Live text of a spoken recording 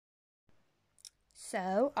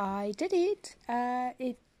So I did it.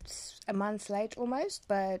 It's a month late almost,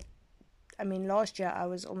 but I mean, last year I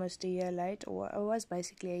was almost a year late, or I was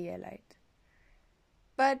basically a year late.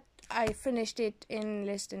 But I finished it in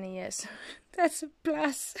less than a year, so that's a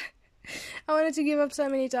plus. I wanted to give up so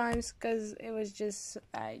many times because it was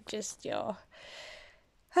yeah.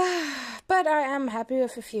 But I am happy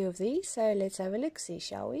with a few of these, so let's have a look-see,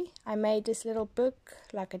 shall we? I made this little book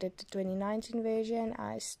like I did the 2019 version.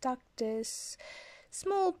 I stuck this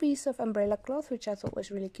small piece of umbrella cloth, which I thought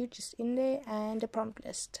was really cute, just in there, and a prompt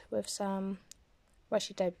list with some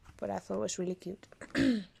washi tape, what I thought was really cute.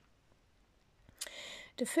 The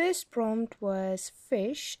first prompt was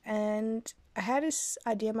fish, and I had this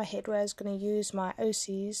idea in my head where I was going to use my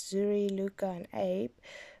OCs, Zuri, Luca, and Abe,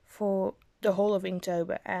 for the whole of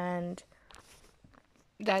Inktober, and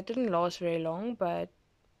that didn't last very long, but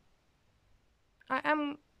I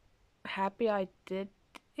am happy I did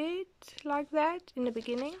it like that in the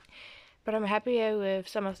beginning, but I'm happier with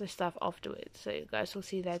some of the stuff afterwards, so you guys will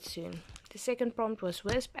see that soon. The second prompt was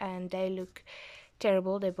Wisp, and they look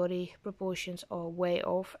terrible. Their body proportions are way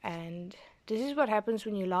off, and this is what happens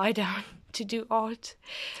when you lie down to do art.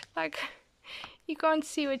 Like, you can't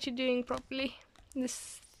see what you're doing properly.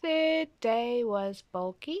 This third day was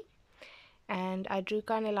bulky, and I drew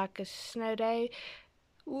kind of like a snow day,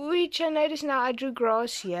 which I notice now I drew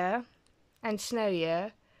grass here and snow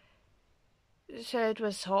here, so it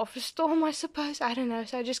was half a storm, I suppose. I don't know,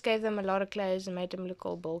 so I just gave them a lot of clothes and made them look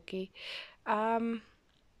all bulky.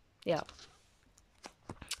 Yeah.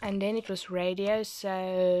 And then it was radio,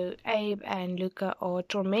 so Abe and Luca are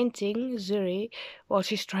tormenting Zuri while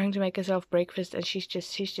she's trying to make herself breakfast, and she's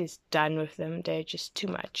just done with them. They're just too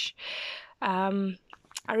much. I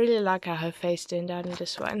really like how her face turned out in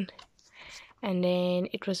this one. And then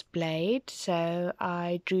it was Blade, so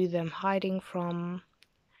I drew them hiding from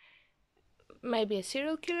maybe a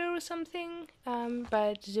serial killer or something,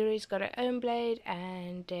 but Zuri's got her own blade,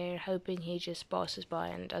 and they're hoping he just passes by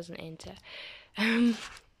and doesn't enter.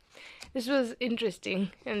 This was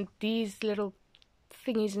interesting, and these little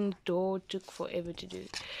thingies in the door took forever to do.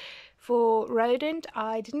 For Rodent,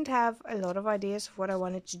 I didn't have a lot of ideas of what I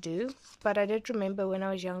wanted to do, but I did remember when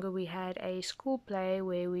I was younger we had a school play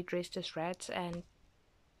where we dressed as rats and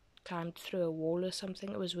climbed through a wall or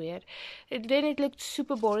something. It was weird. Then it looked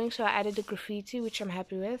super boring, so I added the graffiti, which I'm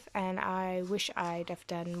happy with, and I wish I'd have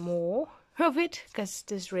done more of it, because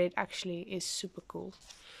this red actually is super cool.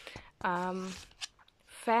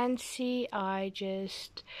 Fancy, I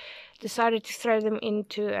just decided to throw them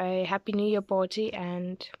into a Happy New Year party,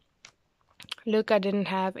 and look, I didn't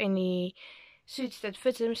have any suits that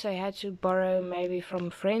fit him, so I had to borrow maybe from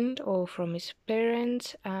a friend or from his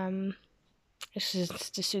parents. The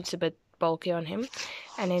suit's a bit bulky on him.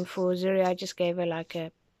 And then for Zuri, I just gave her like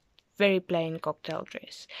a very plain cocktail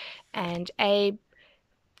dress. And Abe,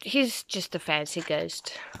 he's just a fancy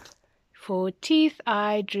ghost. For teeth,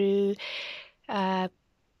 I drew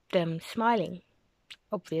them smiling,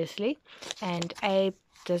 obviously. And Abe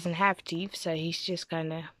doesn't have teeth, so he's just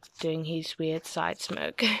kind of doing his weird side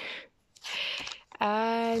smoke.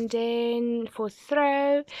 And then for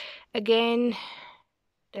throw, again,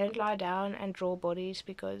 don't lie down and draw bodies,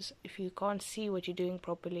 because if you can't see what you're doing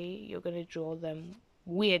properly, you're going to draw them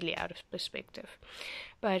weirdly out of perspective.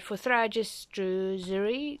 But for throw, I just drew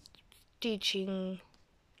Zuri teaching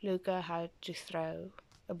Luca how to throw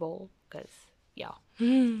a ball, because yeah.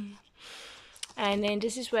 And then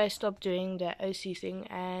this is where I stopped doing the OC thing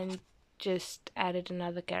and just added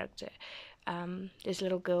another character. This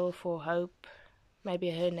little girl for Hope.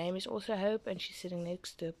 Maybe her name is also Hope, and she's sitting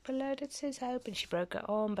next to a pillow that says Hope, and she broke her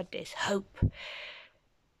arm, but there's hope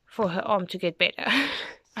for her arm to get better.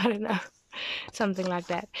 I don't know. Something like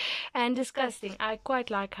that. And disgusting. I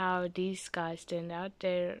quite like how these guys turned out.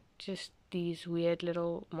 They're just these weird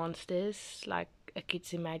little monsters, like a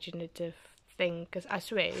kid's imaginative thing. Because I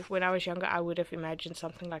swear, when I was younger, I would have imagined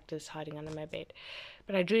something like this hiding under my bed.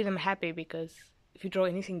 But I drew them happy, because if you draw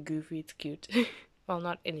anything goofy, it's cute. Well,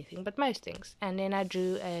 not anything, but most things. And then I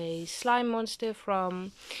drew a slime monster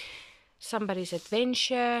from somebody's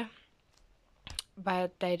adventure,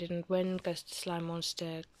 but they didn't win because the slime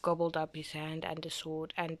monster gobbled up his hand and the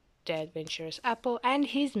sword and the adventurer's apple and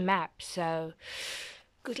his map. So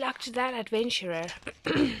good luck to that adventurer.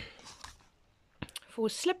 For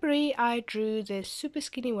Slippery, I drew the super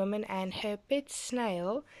skinny woman and her pet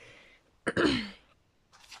snail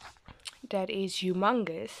that is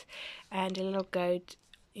humongous, and a little goat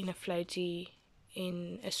in a floaty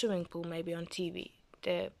in a swimming pool, maybe on TV.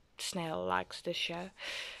 The snail likes the show.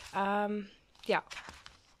 Yeah.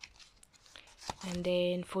 And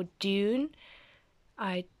then for Dune,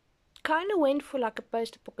 I kind of went for like a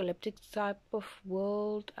post-apocalyptic type of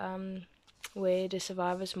world, where the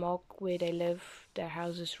survivors mark where they live, their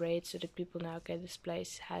houses red, so that people know, okay, this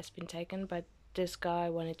place has been taken. But this guy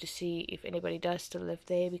wanted to see if anybody does still live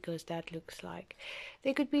there, because that looks like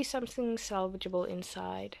there could be something salvageable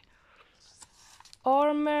inside.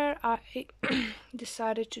 Armor, I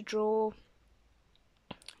decided to draw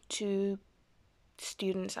two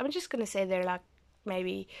students. I'm just gonna say they're like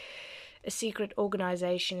maybe a secret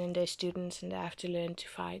organization, and they're students and they have to learn to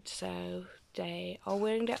fight, so they are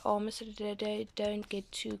wearing their armor so that they don't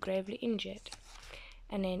get too gravely injured.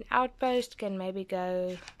 And then Outpost can maybe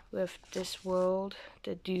go with this world,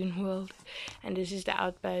 the Dune world, and this is the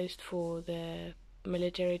Outpost for the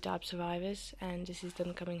military type survivors, and this is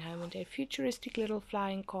them coming home in their futuristic little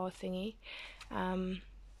flying car thingy.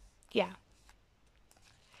 Yeah.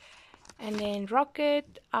 And then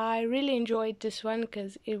Rocket, I really enjoyed this one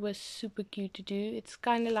because it was super cute to do. It's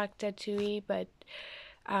kind of like tattooey, but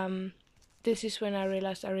this is when I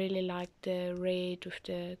realized I really like the red with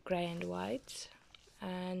the grey and white,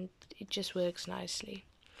 and it just works nicely.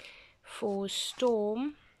 For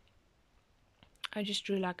Storm, I just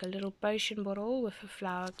drew like a little potion bottle with a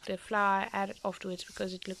flower. The flower I added afterwards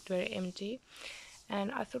because it looked very empty,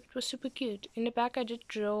 and I thought it was super cute. In the back I did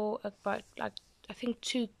draw about like I think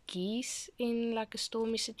 2 geese in like a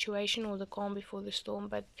stormy situation, or the calm before the storm,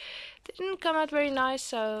 but they didn't come out very nice,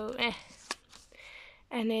 so eh.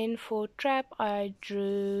 And then for Trap, I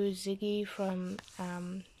drew Ziggy from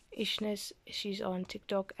Ishness. She's on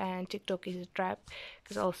TikTok, and TikTok is a trap,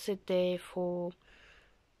 because I'll sit there for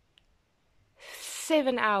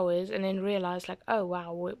 7 hours and then realize like, oh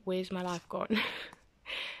wow, where's my life gone?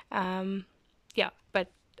 Yeah,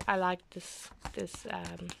 but I like this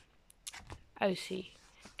OC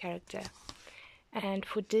character. And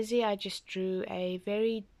for Dizzy, I just drew a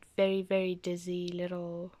very, very, very dizzy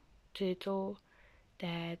little turtle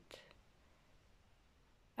that,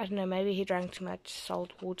 I don't know, maybe he drank too much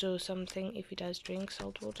salt water or something, if he does drink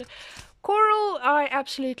salt water. Coral, I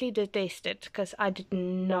absolutely detested, because I did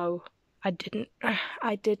not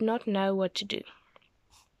know what to do.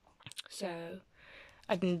 So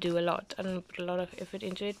I didn't do a lot. I didn't put a lot of effort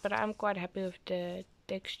into it, but I'm quite happy with the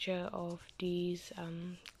texture of these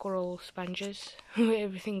coral sponges where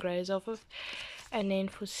everything grows off of. And then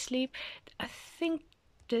for Sleep, I think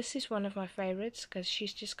this is one of my favorites, because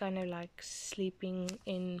she's just kind of like sleeping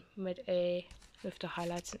in mid-air with the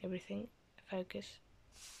highlights and everything. Focus,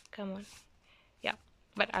 come on. Yeah,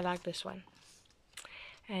 but I like this one.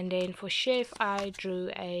 And then for Chef, I drew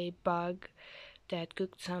a bug that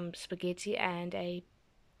cooked some spaghetti and a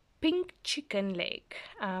pink chicken leg.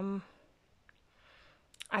 I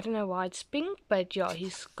don't know why it's pink, but yeah,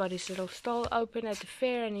 he's got his little stall open at the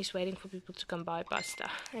fair and he's waiting for people to come buy pasta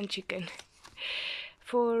and chicken.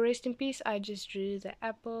 For Rest in Peace, I just drew the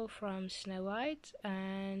apple from Snow White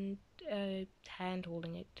and a hand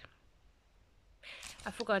holding it.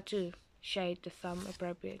 I forgot to shade the thumb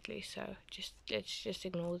appropriately, so let's just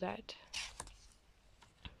ignore that.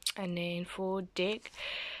 And then for Dick,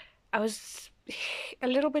 I was a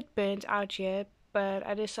little bit burnt out here, but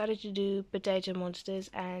I decided to do potato monsters,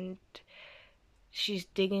 and she's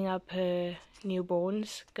digging up her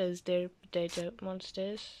newborns because they're potato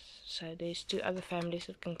monsters. So there's 2 other families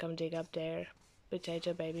that can come dig up their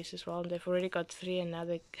potato babies as well. And they've already got 3, and now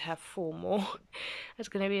they have 4 more. It's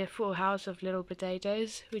going to be a full house of little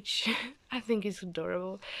potatoes, which I think is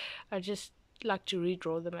adorable. I just like to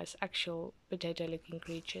redraw them as actual potato-looking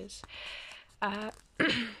creatures.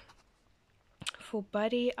 For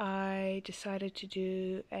Buddy, I decided to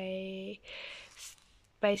do a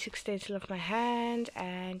basic stencil of my hand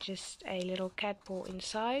and just a little cat paw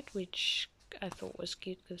inside, which I thought was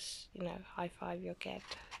cute because, you know, high five your cat.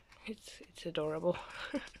 It's adorable.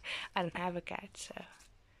 I don't have a cat, so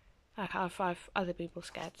I high five other people's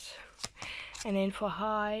cats. And then for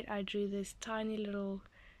Hide, I drew this tiny little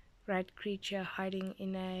rat creature hiding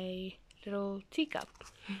in a little teacup.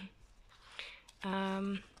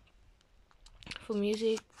 For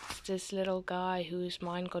music, this little guy whose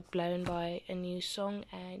mind got blown by a new song,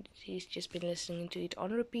 and he's just been listening to it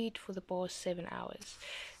on repeat for the past 7 hours,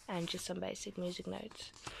 and just some basic music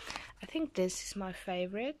notes. I think this is my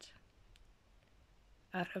favorite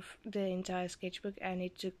out of the entire sketchbook, and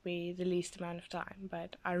it took me the least amount of time,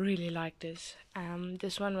 but I really like this.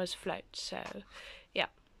 This one was Float, so yeah.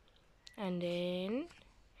 And then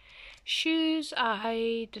shoes,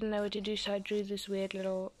 I didn't know what to do, so I drew this weird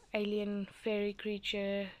little alien fairy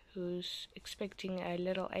creature who's expecting a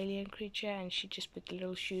little alien creature, and she just put the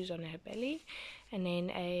little shoes on her belly, and then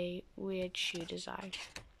a weird shoe design.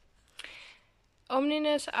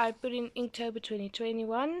 Omniness, I put in Inktober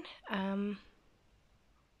 2021,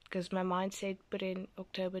 because my mind said put in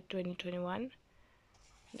October 2021.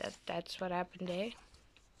 That's what happened there.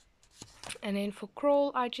 And then for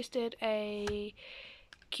Crawl, I just did a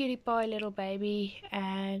cutie pie little baby,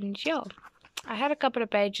 and yeah, I had a couple of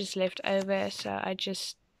pages left over, so I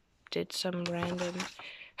just did some random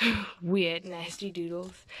weird nasty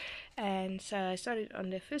doodles. And so I started on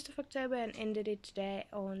the 1st of October and ended it today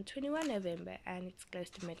on 21 November, and it's close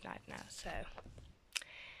to midnight now. So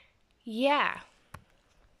yeah,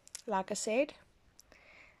 like I said,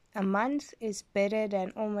 a month is better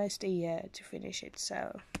than almost a year to finish it,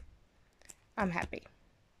 so I'm happy.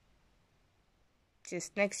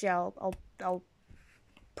 Just next year I'll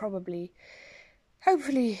probably,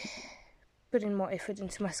 hopefully, put in more effort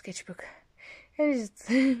into my sketchbook.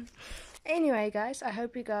 Anyway guys, I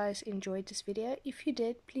hope you guys enjoyed this video. If you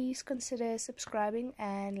did, please consider subscribing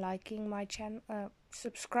and liking my channel,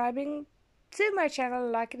 subscribing to my channel,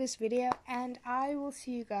 like this video, and I will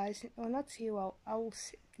see you guys, or not see you, I will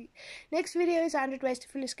see. Next video is 100 ways to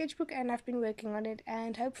fill a sketchbook, and I've been working on it,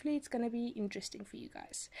 and hopefully it's gonna be interesting for you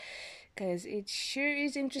guys, because it sure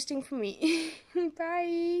is interesting for me.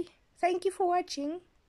 Bye. Thank you for watching.